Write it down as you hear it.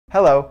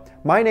Hello,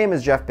 my name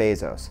is Jeff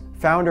Bezos,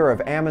 founder of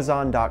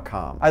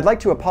Amazon.com. I'd like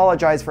to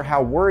apologize for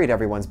how worried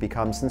everyone's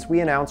become since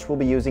we announced we'll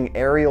be using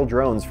aerial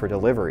drones for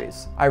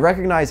deliveries. I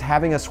recognize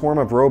having a swarm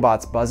of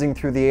robots buzzing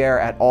through the air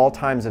at all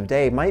times of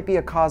day might be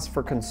a cause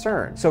for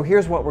concern, so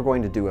here's what we're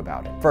going to do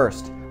about it.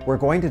 First, we're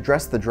going to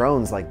dress the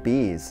drones like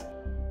bees.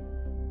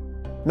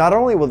 Not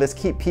only will this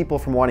keep people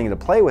from wanting to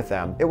play with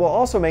them, it will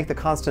also make the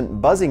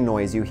constant buzzing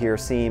noise you hear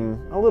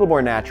seem a little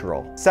more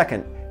natural.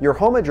 Second, your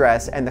home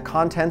address and the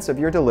contents of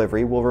your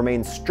delivery will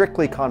remain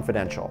strictly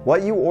confidential.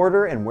 What you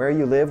order and where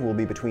you live will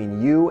be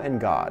between you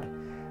and God,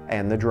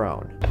 and the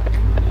drone.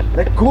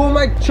 The cool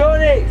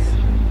machones!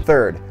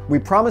 Third, we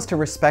promise to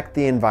respect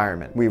the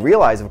environment. We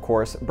realize, of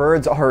course,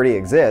 birds already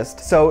exist,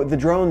 so the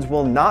drones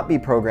will not be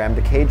programmed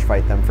to cage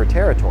fight them for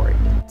territory.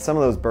 Some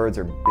of those birds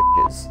are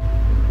bitches.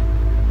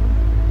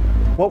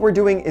 What we're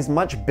doing is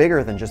much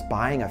bigger than just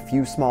buying a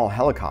few small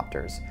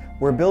helicopters.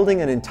 We're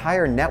building an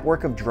entire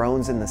network of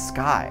drones in the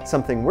sky,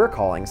 something we're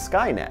calling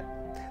Skynet.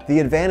 The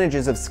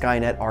advantages of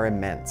Skynet are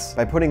immense.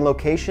 By putting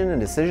location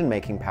and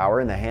decision-making power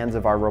in the hands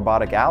of our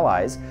robotic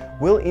allies,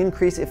 we'll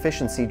increase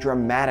efficiency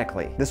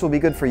dramatically. This will be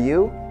good for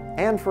you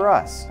and for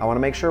us. I want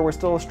to make sure we're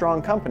still a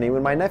strong company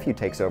when my nephew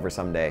takes over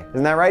someday.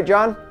 Isn't that right,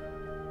 John?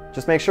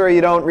 Just make sure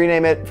you don't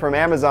rename it from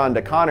Amazon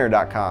to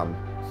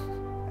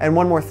Connor.com. And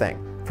one more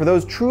thing. For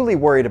those truly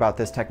worried about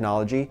this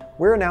technology,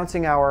 we're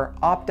announcing our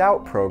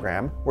opt-out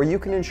program where you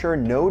can ensure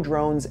no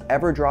drones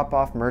ever drop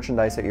off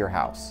merchandise at your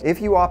house.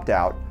 If you opt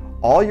out,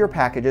 all your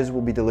packages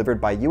will be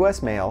delivered by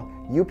US Mail,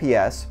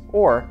 UPS,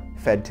 or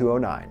Fed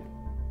 209.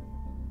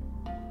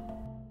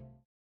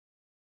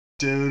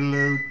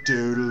 Doodaloo,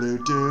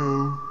 doodaloo,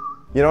 doo.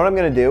 You know what I'm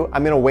gonna do?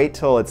 I'm gonna wait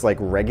till it's like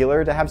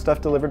regular to have stuff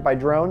delivered by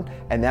drone,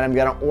 and then I'm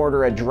gonna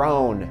order a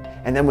drone.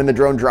 And then when the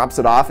drone drops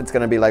it off, it's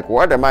gonna be like,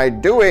 what am I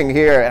doing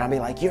here? And I'll be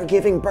like, you're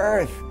giving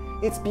birth.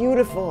 It's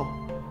beautiful.